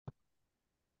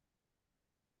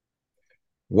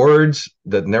Words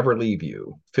that never leave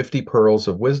you. 50 pearls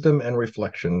of wisdom and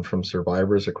reflection from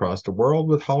survivors across the world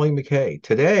with Hollie McKay.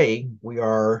 Today, we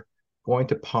are going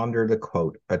to ponder the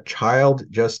quote, "A child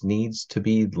just needs to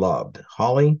be loved."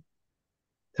 Hollie,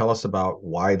 tell us about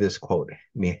why this quote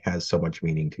has so much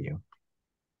meaning to you.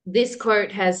 This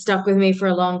quote has stuck with me for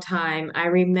a long time. I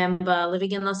remember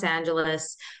living in Los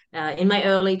Angeles in my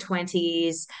early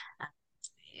 20s,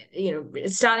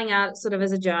 starting out sort of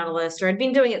as a journalist, or I'd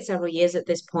been doing it several years at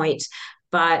this point,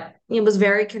 but it was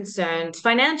very concerned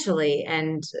financially.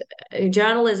 And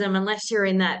journalism, unless you're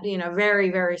in that, very,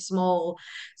 very small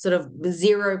sort of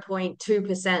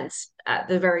 0.2% at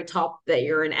the very top, that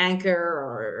you're an anchor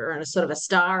or a sort of a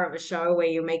star of a show where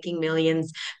you're making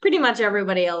millions, pretty much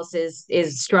everybody else is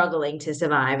struggling to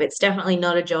survive. It's definitely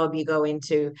not a job you go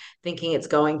into thinking it's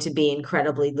going to be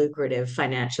incredibly lucrative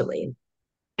financially.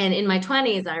 And in my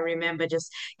 20s, I remember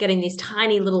just getting these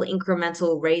tiny little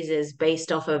incremental raises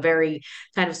based off a very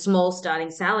kind of small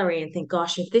starting salary and think,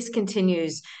 gosh, if this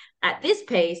continues at this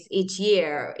pace each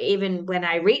year, even when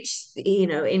I reach,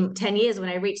 in 10 years, when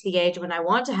I reach the age when I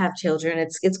want to have children,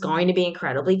 it's going to be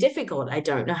incredibly difficult. I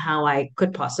don't know how I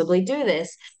could possibly do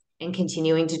this and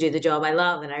continuing to do the job I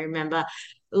love. And I remember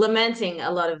lamenting a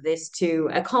lot of this to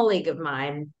a colleague of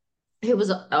mine who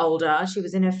was older. She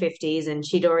was in her 50s and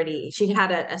she'd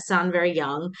had a son very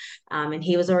young, and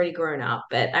he was already grown up.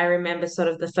 But I remember sort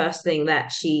of the first thing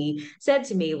that she said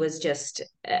to me was just,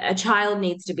 a child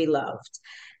needs to be loved.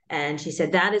 And she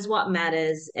said, that is what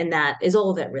matters, and that is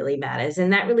all that really matters.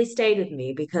 And that really stayed with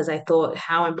me because I thought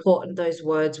how important those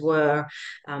words were.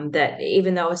 That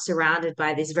even though I was surrounded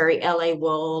by this very LA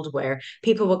world where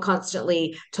people were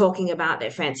constantly talking about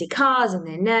their fancy cars and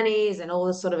their nannies and all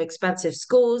the sort of expensive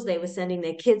schools they were sending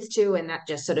their kids to, and that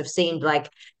just sort of seemed like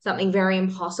something very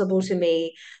impossible to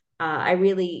me. I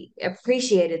really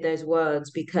appreciated those words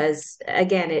because,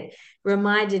 again, it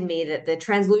reminded me that the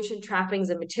translucent trappings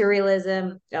of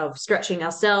materialism, of stretching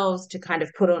ourselves to kind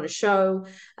of put on a show,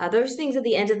 those things at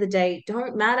the end of the day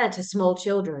don't matter to small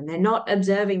children. They're not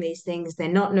observing these things, they're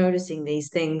not noticing these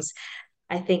things.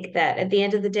 I think that at the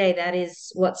end of the day, that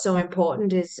is what's so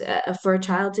important is for a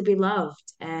child to be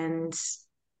loved. And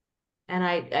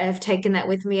I have taken that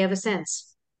with me ever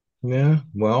since. Yeah,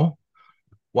 well,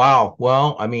 wow.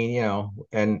 Well, I mean,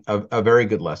 and a very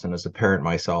good lesson. As a parent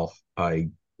myself, I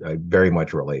very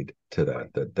much relate to that.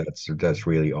 That's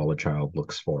really all a child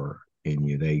looks for in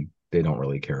you. They don't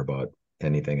really care about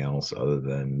anything else other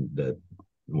than that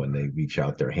when they reach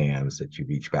out their hands that you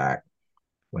reach back.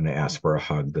 When they ask for a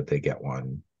hug that they get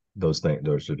one. Those are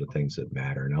the things that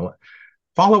matter. Now,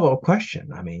 follow-up question.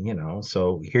 I mean,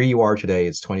 so here you are today,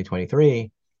 it's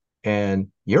 2023 and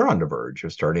you're on the verge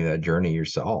of starting that journey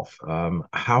yourself.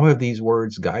 How have these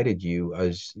words guided you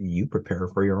as you prepare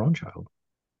for your own child?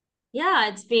 Yeah,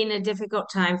 it's been a difficult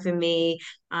time for me.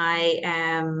 I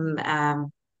am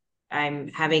I'm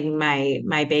having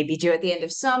my baby due at the end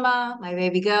of summer, my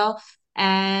baby girl,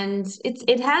 and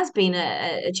it has been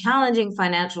a challenging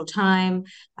financial time.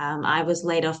 I was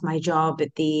laid off my job at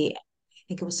I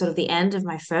think it was sort of the end of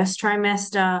my first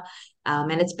trimester,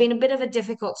 and it's been a bit of a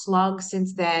difficult slog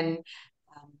since then.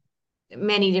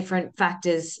 Many different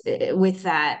factors with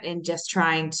that, and just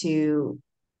trying to.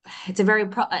 It's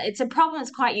a problem that's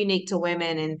quite unique to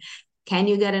women, and can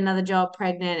you get another job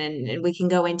pregnant? And we can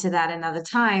go into that another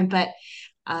time, but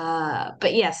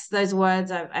yes, those words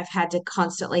I've had to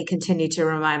constantly continue to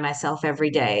remind myself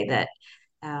every day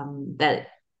that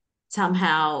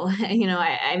somehow,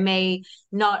 I may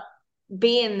not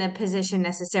be in the position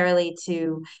necessarily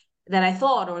to that I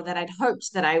thought or that I'd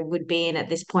hoped that I would be in at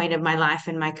this point of my life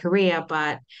and my career.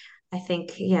 But I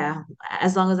think, yeah,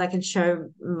 as long as I can show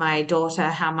my daughter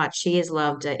how much she is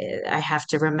loved, I have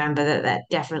to remember that that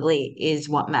definitely is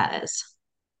what matters.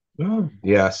 Oh,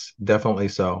 yes, definitely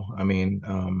so. I mean,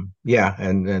 yeah,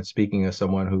 and speaking as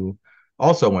someone who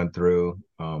also went through,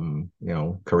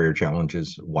 career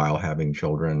challenges while having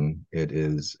children, it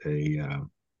is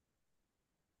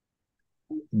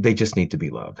they just need to be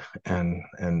loved, and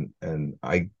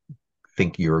I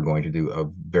think you're going to do a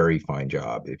very fine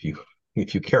job if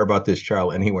you care about this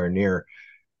child anywhere near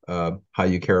how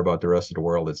you care about the rest of the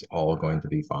world. It's all going to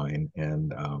be fine.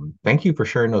 And thank you for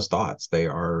sharing those thoughts. They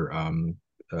are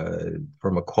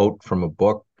from a quote from a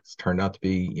book. It's turned out to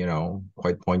be,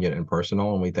 quite poignant and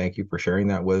personal. And we thank you for sharing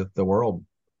that with the world.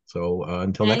 So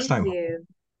until next Thank time. you.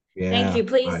 Thank Yeah. you.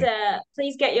 Please, Bye.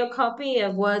 please get your copy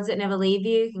of Words That Never Leave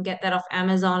You. You can get that off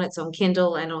Amazon. It's on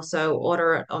Kindle and also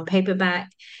order it on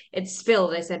paperback. It's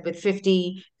filled, I said, with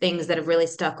 50 things that have really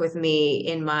stuck with me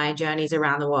in my journeys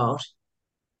around the world.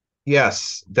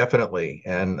 Yes, definitely.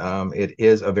 And it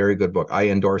is a very good book. I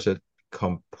endorse it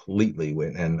completely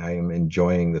with, and I am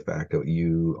enjoying the fact that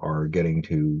you are getting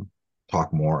to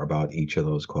talk more about each of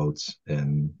those quotes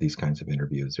in these kinds of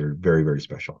interviews. They're very, very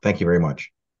special. Thank you very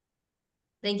much.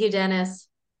 Thank you, Dennis.